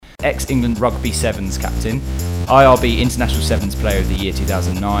ex-England Rugby Sevens captain, IRB International Sevens Player of the Year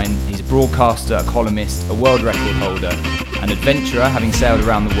 2009. He's a broadcaster, a columnist, a world record holder, an adventurer, having sailed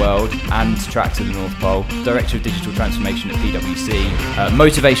around the world and tracked to the North Pole, Director of Digital Transformation at PwC,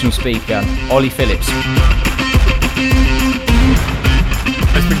 motivational speaker, Ollie Phillips.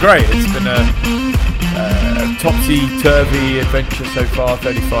 It's been great. It's been a topsy-turvy adventure so far,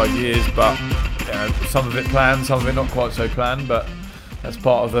 35 years, but some of it planned, some of it not quite so planned, but that's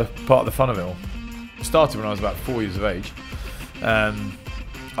part of the fun of it all. It started when I was about 4 years of age.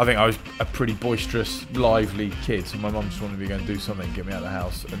 I think I was a pretty boisterous, lively kid, so my mum just wanted me to go and do something, get me out of the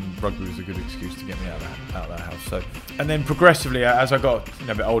house, and rugby was a good excuse to get me out of the house. So, and then progressively, as I got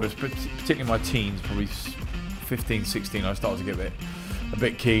a bit older, particularly my teens, probably 15, 16, I started to get a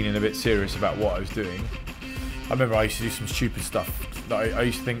bit keen and a bit serious about what I was doing. I remember I used to do some stupid stuff. I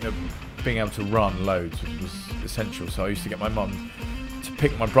used to think that being able to run loads was essential, so I used to get my mum to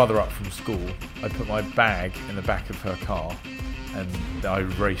pick my brother up from school. I put my bag in the back of her car and I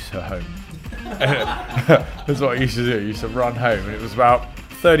race her home. That's what I used to do. I used to run home, and it was about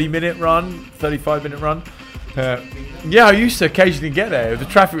 30-minute run, 35-minute run. Yeah, I used to occasionally get there. If the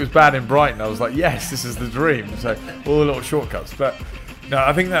traffic was bad in Brighton, I was like, yes, this is the dream. So all the little shortcuts. But no,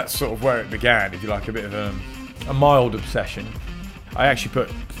 I think that's sort of where it began, if you like, a bit of a mild obsession. I actually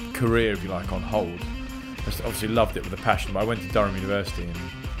put career, if you like, on hold. I obviously loved it with a passion, but I went to Durham University and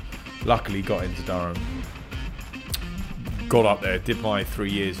luckily got into Durham. Got up there, did my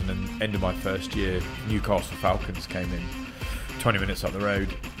 3 years, and then end of my first year, Newcastle Falcons came in, 20 minutes up the road,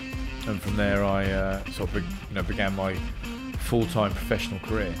 and from there I sort of began my full-time professional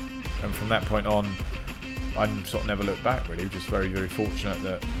career. And from that point on, I sort of never looked back really. Just very, very fortunate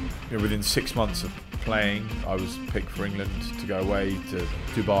that within 6 months of playing, I was picked for England to go away to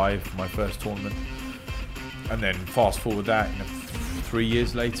Dubai for my first tournament. And then fast forward that, 3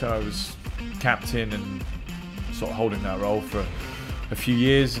 years later, I was captain and sort of holding that role for a few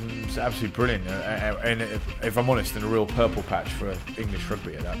years, and it was absolutely brilliant. And if I'm honest, in a real purple patch for English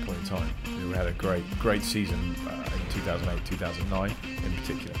rugby at that point in time. We had a great season in 2008, 2009 in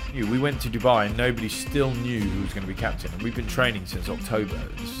particular. We went to Dubai and nobody still knew who was going to be captain, and we've been training since October.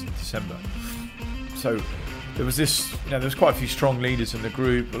 This was in December. So there was there was quite a few strong leaders in the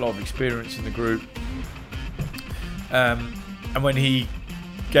group, a lot of experience in the group. And when he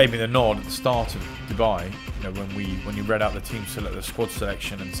gave me the nod at the start of Dubai, when you read out the squad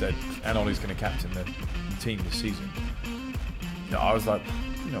selection and said, and Ollie's going to captain the team this season, I was like,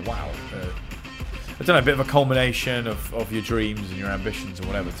 wow. I don't know, a bit of a culmination of your dreams and your ambitions and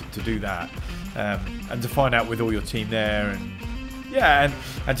whatever to do that, and to find out with all your team there,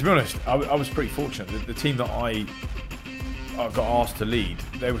 and to be honest, I was pretty fortunate. The team that I got asked to lead,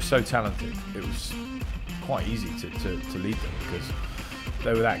 they were so talented. It was quite easy to lead them because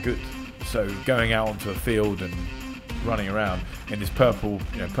they were that good. So going out onto a field and running around in this purple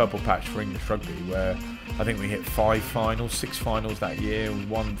patch for English rugby, where I think we hit 6 finals that year. We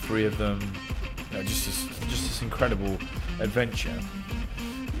won 3 of them. Just this incredible adventure.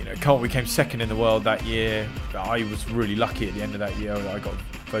 We came second in the world that year. I was really lucky at the end of that year. I got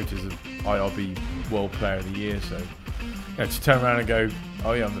voted as IRB World Player of the Year. So to turn around and go,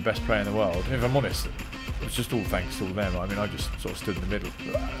 oh yeah, I'm the best player in the world. If I'm honest, it was just all thanks to all them. I mean, I just sort of stood in the middle.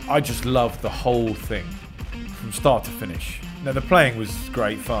 I just loved the whole thing from start to finish. The playing was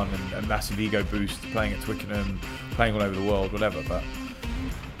great fun and a massive ego boost, playing at Twickenham, playing all over the world, whatever. But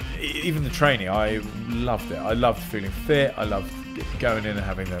even the training, I loved it. I loved feeling fit. I loved going in and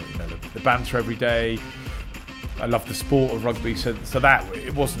having the banter every day. I loved the sport of rugby. So that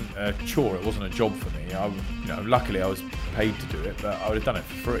it wasn't a chore. It wasn't a job for me. Luckily I was paid to do it, but I would have done it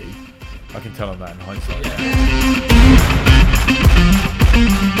for free. I can tell them that in hindsight.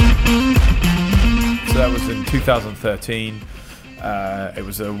 So that was in 2013. It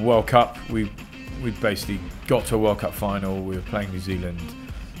was a World Cup. We basically got to a World Cup final. We were playing New Zealand.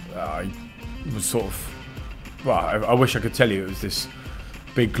 I was sort of... I wish I could tell you it was this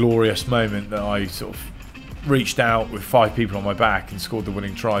big glorious moment that I sort of reached out with 5 people on my back and scored the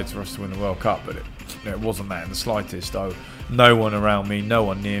winning try for us to win the World Cup, but it wasn't that in the slightest. No one around me, no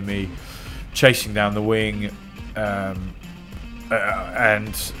one near me, chasing down the wing, and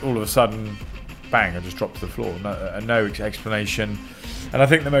all of a sudden, bang, I just dropped to the floor. No explanation. And I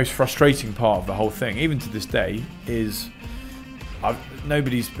think the most frustrating part of the whole thing, even to this day, is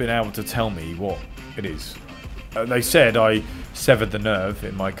nobody's been able to tell me what it is. They said I severed the nerve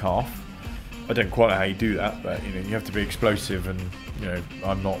in my calf. I don't quite know how you do that, but you have to be explosive, and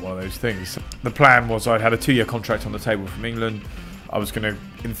I'm not one of those things. The plan was I'd had a 2-year contract on the table from England. I was going to,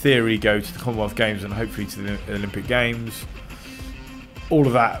 in theory, go to the Commonwealth Games and hopefully to the Olympic Games. all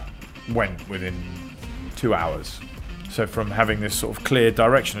of that went within 2 hours. So from having this sort of clear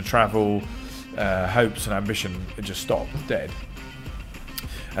direction of travel, hopes and ambition, it just stopped dead.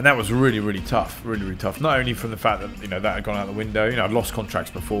 And that was really, really tough, really, really tough. Not only from the fact that, that had gone out the window, I'd lost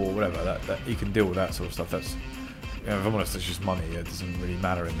contracts before, or whatever, that you can deal with that sort of stuff. That's, if I'm honest, it's just money. It doesn't really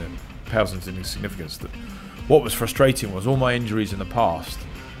matter in the pales into significance. What was frustrating was all my injuries in the past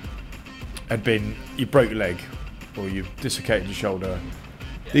had been, you broke your leg, or you dislocated your shoulder.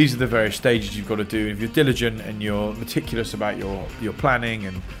 These are the various stages you've got to do. If you're diligent and you're meticulous about your planning,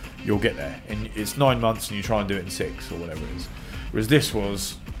 and you'll get there. And it's 9 months and you try and do it in 6 or whatever it is. Whereas this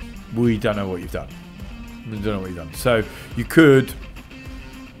was, we don't know what you've done. We don't know what you've done. So you could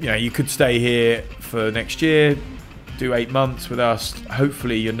stay here for next year, do 8 months with us.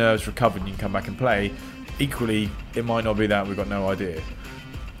 Hopefully your nerves recovered and you can come back and play. Equally, it might not be that. We've got no idea.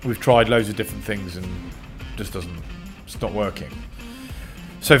 We've tried loads of different things and it's not working.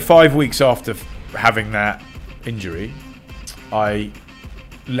 So 5 weeks after having that injury, I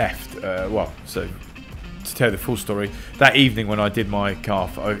left. So to tell the full story, that evening when I did my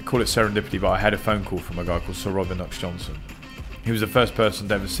calf, I call it serendipity, but I had a phone call from a guy called Sir Robin Knox-Johnson. He was the first person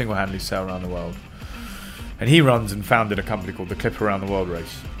to ever single-handedly sail around the world. And he runs and founded a company called the Clipper Around the World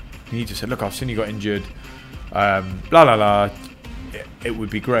race. And he just said, look, I've seen you got injured, blah, blah, blah. It would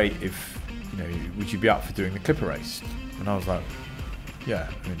be great if, would you be up for doing the Clipper race? And I was like,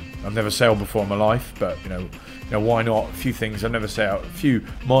 yeah, I've never sailed before in my life, but, why not? A few things I've never sailed, a few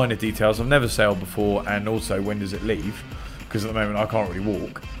minor details I've never sailed before, and also when does it leave? Because at the moment I can't really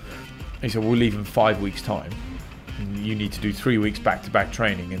walk. And he said, we'll leave in 5 weeks' time. And you need to do 3 weeks back-to-back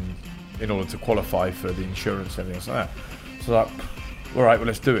training in order to qualify for the insurance and everything else like that. So I was like, all right, well,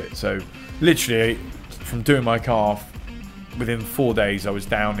 let's do it. So literally, from doing my calf, within 4 days, I was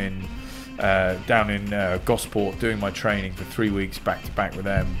down in Gosport doing my training for 3 weeks back-to-back with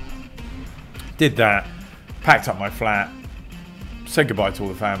them. Did that, packed up my flat, said goodbye to all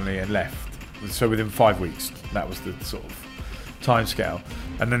the family and left. So within 5 weeks, that was the sort of time scale.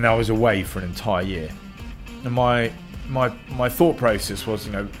 And then I was away for an entire year. And my thought process was,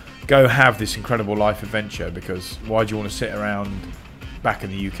 go have this incredible life adventure, because why do you want to sit around back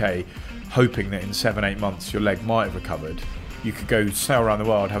in the UK hoping that in 7-8 months your leg might have recovered? You could go sail around the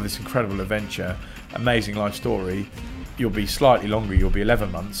world, have this incredible adventure, amazing life story. You'll be slightly longer, you'll be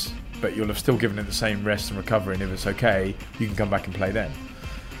 11 months, but you'll have still given it the same rest and recovery, and if it's okay, you can come back and play then.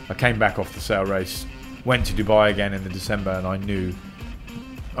 I came back off the sail race, went to Dubai again in the December, and I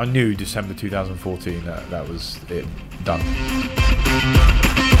knew December 2014 that was it, done.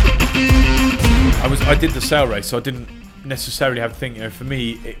 I did the sail race, so I didn't necessarily have to think, for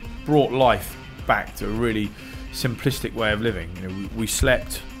me, it brought life back to a really simplistic way of living. We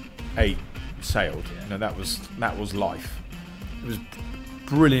slept, ate, sailed. That was life. It was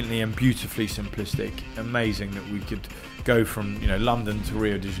brilliantly and beautifully simplistic. Amazing that we could go from London to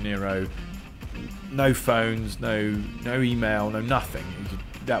Rio de Janeiro, no phones, no email, no nothing.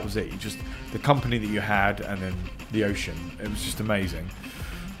 That was it. Just the company that you had, and then the ocean. It was just amazing.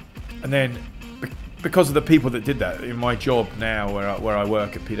 And then because of the people that did that in my job now, where I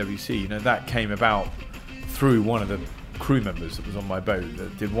work at PwC, that came about through one of the crew members that was on my boat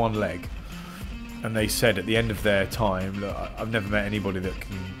that did one leg, and they said at the end of their time, look, I've never met anybody that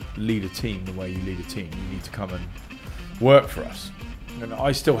can lead a team the way you lead a team. You need to come and work for us. And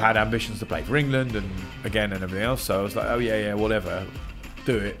I still had ambitions to play for England and everything else, so I was like, oh yeah, whatever,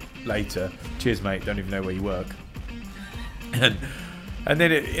 do it later. Cheers, mate. Don't even know where you work. And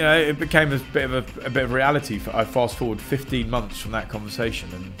then it became a bit of reality. I fast forward 15 months from that conversation,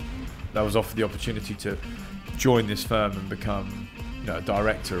 and I was offered the opportunity to join this firm and become a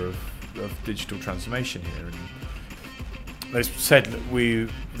director of digital transformation here. And they said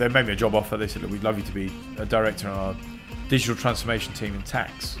they made me a job offer. They said, look, we'd love you to be a director on our digital transformation team in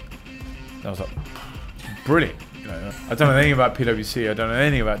tax. And I was like, brilliant. I don't know anything about PwC, I don't know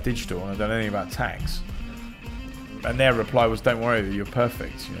anything about digital, and I don't know anything about tax. And their reply was, don't worry, you're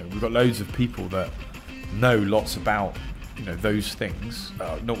perfect. We've got loads of people that know lots about those things.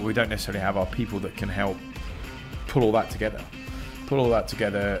 We don't necessarily have our people that can help pull all that together,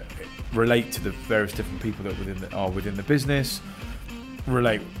 relate to the various different people that are within the business,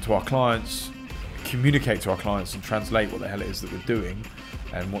 relate to our clients, communicate to our clients, and translate what the hell it is that we're doing,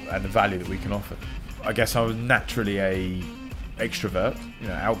 and the value that we can offer. I guess I was naturally a extrovert,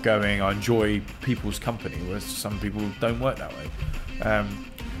 outgoing. I enjoy people's company, whereas some people don't work that way.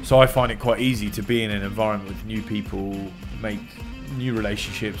 So I find it quite easy to be in an environment with new people, make new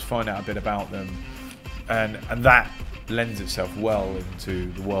relationships, find out a bit about them, and that lends itself well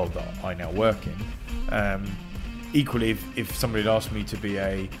into the world that I now work in. equally, if somebody had asked me to be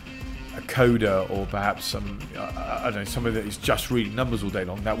a coder, or perhaps I don't know, somebody that is just reading numbers all day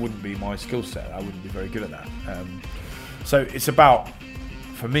long, that wouldn't be my skill set. I wouldn't be very good at that. So it's about,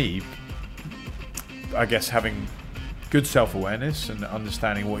 for me, I guess, having good self-awareness and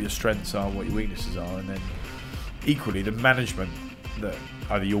understanding what your strengths are, what your weaknesses are, and then equally the management that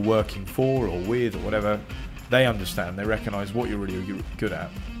either you're working for or with or whatever, they understand, they recognise what you're really good at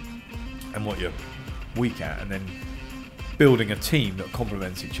and what you're weak at, and then building a team that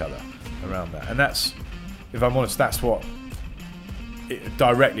complements each other around that. And that's, if I'm honest, that's what it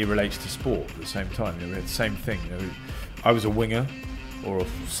directly relates to sport at the same time. We had the same thing. I was a winger or a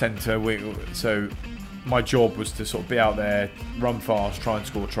centre, so my job was to sort of be out there, run fast, try and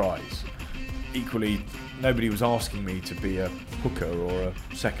score tries. Equally, nobody was asking me to be a hooker or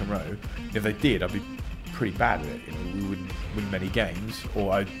a second row. If they did, I'd be pretty bad at it. We wouldn't win many games,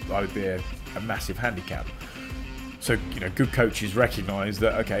 or I would be a massive handicap. So, good coaches recognise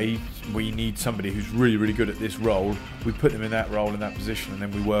that, okay, we need somebody who's really, really good at this role. We put them in that role, in that position, and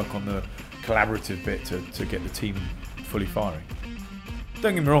then we work on the collaborative bit to get the team fully firing.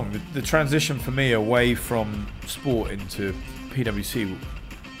 Don't get me wrong, the transition for me away from sport into PwC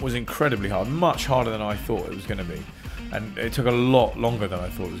was incredibly hard, much harder than I thought it was going to be. And it took a lot longer than I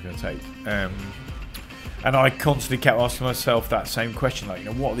thought it was going to take. And I constantly kept asking myself that same question, like,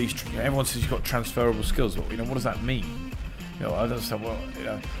 what are these? Everyone says you've got transferable skills. What does that mean? I don't understand. Well,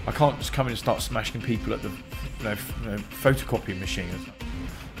 I can't just come in and start smashing people at the, photocopying machine.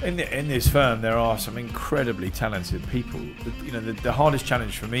 In this firm, there are some incredibly talented people. The hardest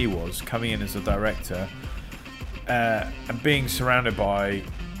challenge for me was coming in as a director and being surrounded by,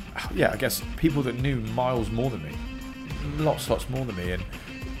 I guess, people that knew miles more than me, lots more than me. And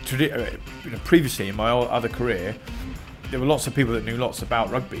previously in my other career, there were lots of people that knew lots about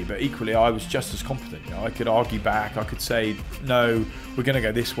rugby, but equally I was just as competent. I could argue back. I could say, no, we're going to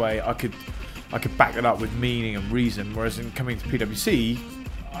go this way. I could back it up with meaning and reason. Whereas in coming to PwC,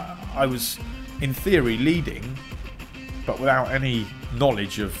 I was in theory leading, but without any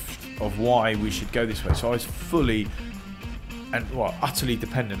knowledge of why we should go this way. So I was fully and utterly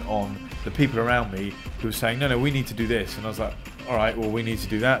dependent on the people around me who were saying, no, we need to do this. And I was like, all right, well, we need to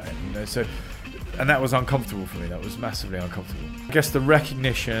do that then. So, and that was uncomfortable for me. That was massively uncomfortable. I guess the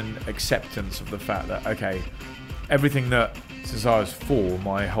recognition, acceptance of the fact that, okay, everything that since I was 4,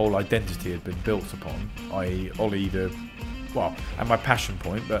 my whole identity had been built upon, i.e. Ollie and my passion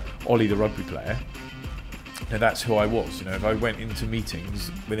point, but Ollie the rugby player. Now that's who I was. If I went into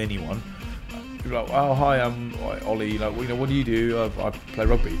meetings with anyone, people were like, oh, hi, I'm Ollie. What do you do? I play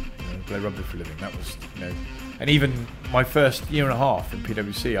rugby. Play rugby for a living. That was, and even my first year and a half in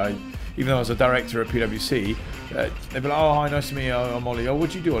PwC, even though I was a director at PwC, they'd be like, oh, hi, nice to meet you. I'm Ollie. Oh, what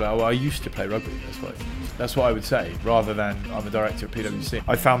do you do? Oh, I used to play rugby. That's what I would say, rather than I'm a director at PwC.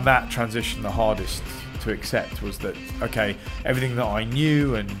 I found that transition the hardest to accept, was that, okay, everything that I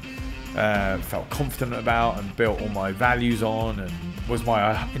knew and felt confident about and built all my values on and was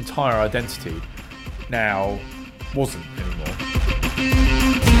my entire identity now wasn't anymore.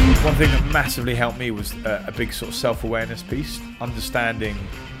 One thing that massively helped me was a big sort of self-awareness piece, understanding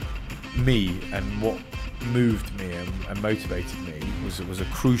me and what moved me and motivated me was a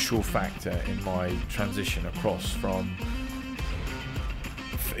crucial factor in my transition across from,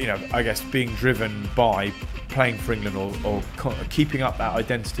 I guess, being driven by playing for England or keeping up that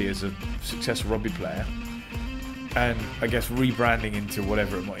identity as a successful rugby player, and I guess rebranding into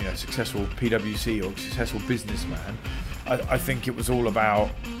whatever it might, successful PwC or successful businessman. I think it was all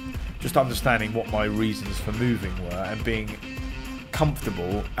about just understanding what my reasons for moving were and being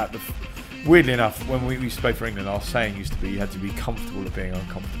comfortable at the. Weirdly enough, when we used to play for England, our saying used to be you had to be comfortable at being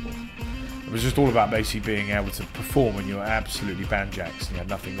uncomfortable. It was just all about basically being able to perform when you were absolutely banjacks and you had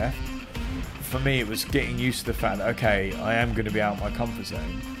nothing left. For me, it was getting used to the fact that, okay, I am going to be out of my comfort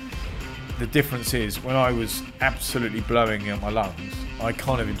zone. The difference is, when I was absolutely blowing out my lungs, I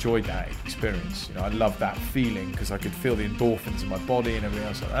kind of enjoyed that experience. I loved that feeling because I could feel the endorphins in my body and everything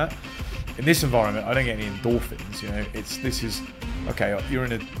else like that. In this environment, I don't get any endorphins. This is okay. You're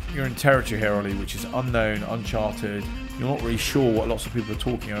in territory here, Ollie, which is unknown, uncharted. You're not really sure what lots of people are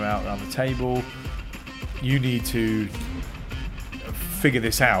talking about around the table. You need to figure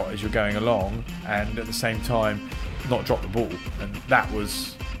this out as you're going along, and at the same time, not drop the ball. And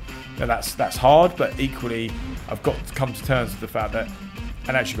that's hard, but equally, I've got to come to terms with the fact that,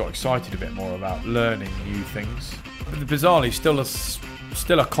 and actually got excited a bit more about learning new things. But bizarrely,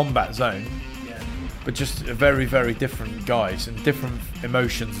 still a combat zone, but just a very, very different guys and different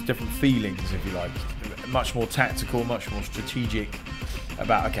emotions, different feelings, if you like. Much more tactical, much more strategic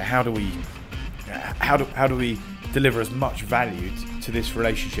about, okay, how do we deliver as much value to this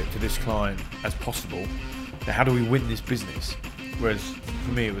relationship, to this client as possible. Now, how do we win this business? Whereas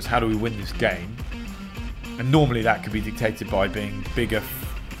for me, it was how do we win this game? And normally that could be dictated by being bigger,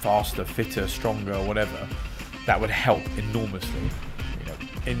 faster, fitter, stronger, or whatever. That would help enormously. You know,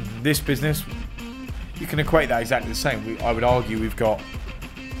 in this business, you can equate that exactly the same. I would argue we've got,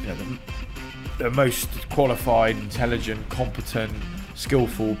 you know, the most qualified, intelligent, competent,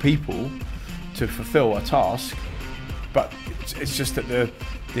 skillful people to fulfill a task, but it's just that the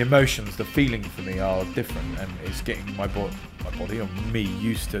emotions, the feeling for me are different, and it's getting my body or me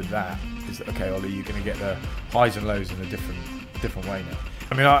used to that. Is that, okay, Ollie, you're going to get the highs and lows in a different way now.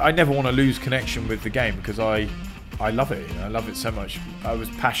 I mean, I never want to lose connection with the game because I love it. You know, I love it so much. I was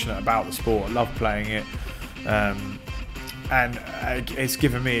passionate about the sport. I love playing it, and it's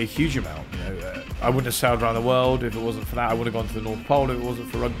given me a huge amount. You know, I wouldn't have sailed around the world if it wasn't for that. I would have gone to the North Pole if it wasn't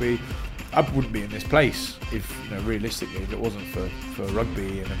for rugby. I wouldn't be in this place if, you know, realistically, if it wasn't for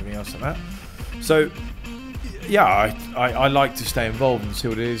rugby and everything else like that. So, yeah, I like to stay involved and see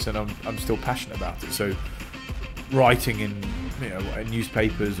what it is, and I'm still passionate about it. So, writing in, you know, in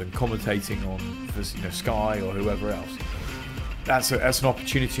newspapers and commentating on, you know, Sky or whoever else, that's an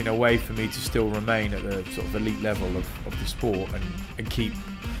opportunity in a way for me to still remain at the sort of elite level of the sport and keep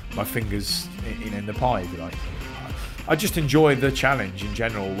my fingers in the pie, if you like. I just enjoy the challenge in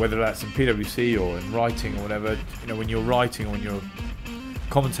general, whether that's in PwC or in writing or whatever. You know, when you're writing or when you're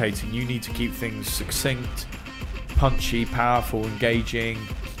commentating, you need to keep things succinct, punchy, powerful, engaging.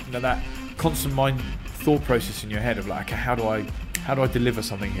 You know, that constant thought process in your head of like, okay, how do I deliver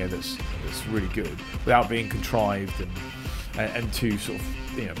something here that's really good without being contrived and too sort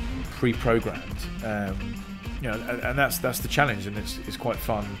of, you know, pre-programmed. You know, and that's the challenge, and it's quite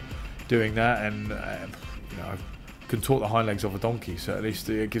fun doing that. And you know, I can talk the hind legs off a donkey, so at least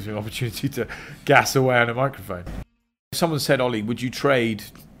it gives me an opportunity to gas away on a microphone. Someone said, Ollie, would you trade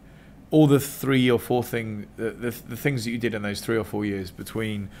all the 3 or 4 things, the things that you did in those 3 or 4 years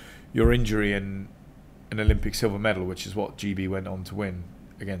between your injury and an Olympic silver medal, which is what GB went on to win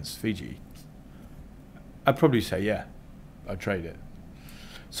against Fiji? I'd probably say, yeah, I'd trade it.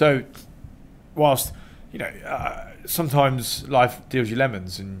 So, whilst, you know, sometimes life deals you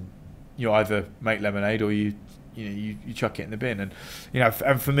lemons, and you either make lemonade or you chuck it in the bin. And, you know,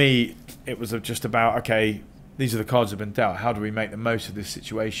 and for me, it was just about, okay, these are the cards that have been dealt. How do we make the most of this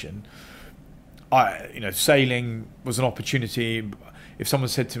situation? You know, sailing was an opportunity. If someone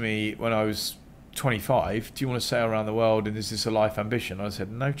said to me when I was 25, do you want to sail around the world and is this a life ambition? I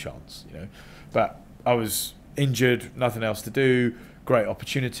said, no chance, you know. But I was injured, nothing else to do, great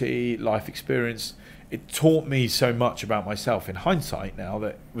opportunity, life experience. It taught me so much about myself in hindsight now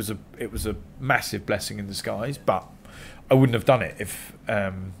that it was a massive blessing in disguise, but I wouldn't have done it if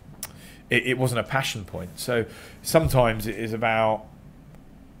it wasn't a passion point. So sometimes it is about,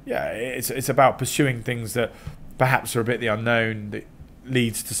 it's about pursuing things that perhaps are a bit the unknown that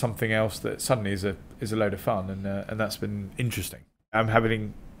leads to something else that suddenly is a load of fun, and that's been interesting. I'm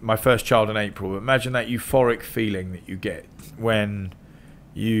having my first child in April. Imagine that euphoric feeling that you get when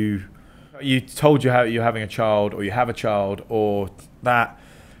you told you how you're having a child, or you have a child, or that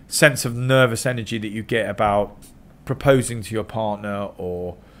sense of nervous energy that you get about proposing to your partner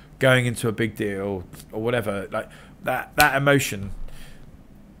or going into a big deal or whatever. Like that emotion,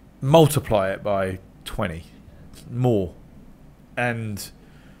 multiply it by 20 more, and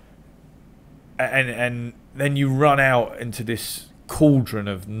then you run out into this cauldron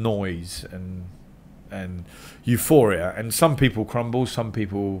of noise and euphoria, and some people crumble, some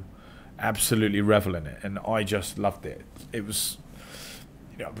people absolutely revel in it, and I just loved it. It was,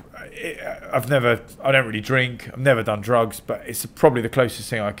 you know, I don't really drink, I've never done drugs, but it's probably the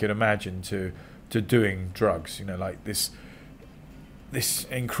closest thing I could imagine to doing drugs. You know, like this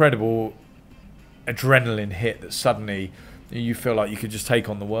incredible adrenaline hit that suddenly you feel like you could just take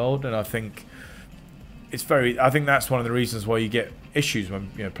on the world. And I think that's one of the reasons why you get issues when,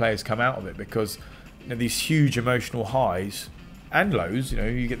 you know, players come out of it, because, you know, these huge emotional highs and lows, you know,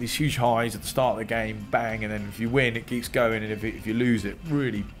 you get these huge highs at the start of the game, bang, and then if you win, it keeps going, and if you lose, it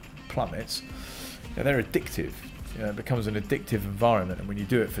really plummets. You know, they're addictive. You know, it becomes an addictive environment, and when you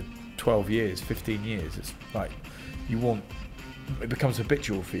do it for 12 years, 15 years, it's like it becomes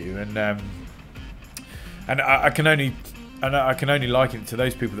habitual for you. And I can only liken it to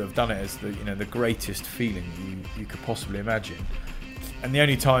those people that have done it as the greatest feeling you could possibly imagine. And the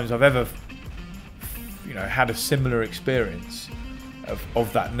only times I've ever, you know, had a similar experience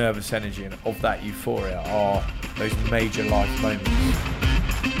of that nervous energy and of that euphoria are those major life moments.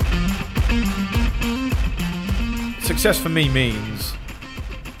 Success for me means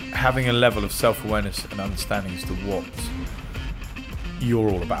having a level of self-awareness and understanding as to what you're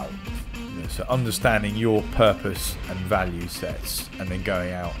all about. So understanding your purpose and value sets, and then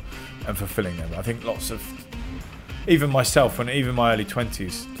going out and fulfilling them. I think lots of, even myself, when even my early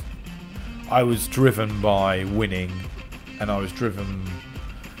 20s, I was driven by winning, and I was driven,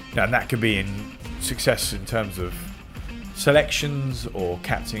 and that could be in success in terms of selections or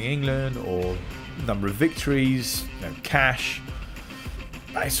captaining England or number of victories, cash.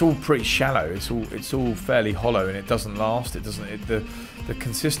 It's all pretty shallow. It's all fairly hollow, and it doesn't last. The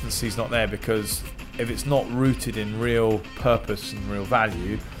consistency's not there, because if it's not rooted in real purpose and real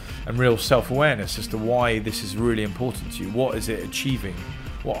value and real self-awareness as to why this is really important to you, what is it achieving,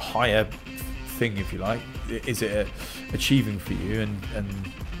 what higher thing, if you like, is it achieving for you, and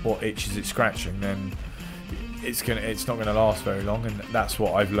what itch is it scratching, then it's not going to last very long. And that's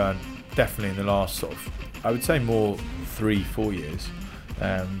what I've learned definitely in the last sort of, I would say, more 3-4 years.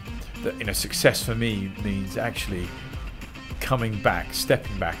 That success for me means actually coming back,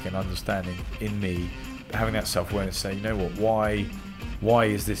 stepping back, and understanding in me, having that self-awareness, say, you know what, why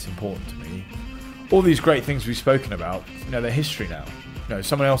is this important to me? All these great things we've spoken about, they're history now.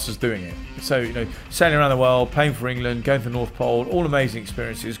 Someone else is doing it. So, sailing around the world, playing for England, going to the North Pole, all amazing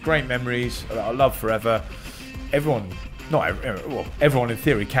experiences, great memories that I'll love forever. Everyone in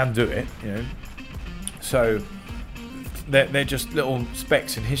theory can do it, So they're just little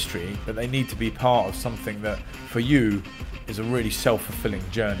specks in history, but they need to be part of something that, for you, is a really self-fulfilling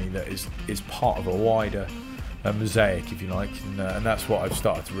journey that is part of a wider mosaic, if you like, and that's what I've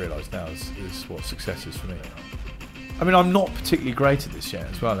started to realise now is what success is for me. I mean, I'm not particularly great at this yet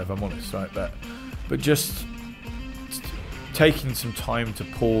as well, if I'm honest, right? But just taking some time to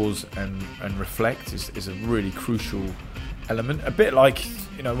pause and reflect is a really crucial element. A bit like,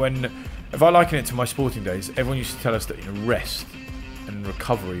 if I liken it to my sporting days, everyone used to tell us that rest and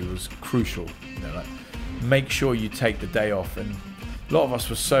recovery was crucial. Like, make sure you take the day off, and a lot of us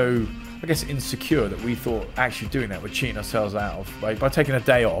were so, I guess, insecure that we thought actually doing that we're cheating ourselves out of. By taking a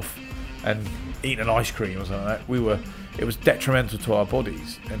day off and eating an ice cream or something like that, it was detrimental to our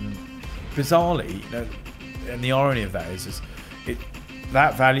bodies. And bizarrely, and the irony of that is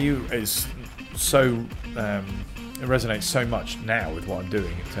that value is so it resonates so much now with what I'm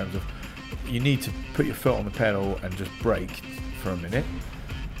doing, in terms of you need to put your foot on the pedal and just brake for a minute.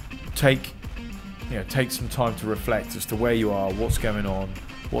 Take some time to reflect as to where you are, what's going on,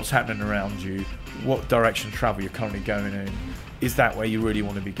 what's happening around you, what direction of travel you're currently going in. Is that where you really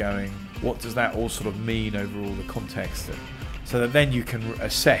want to be going? What does that all sort of mean over all the context? So that then you can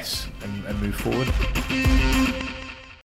assess and move forward.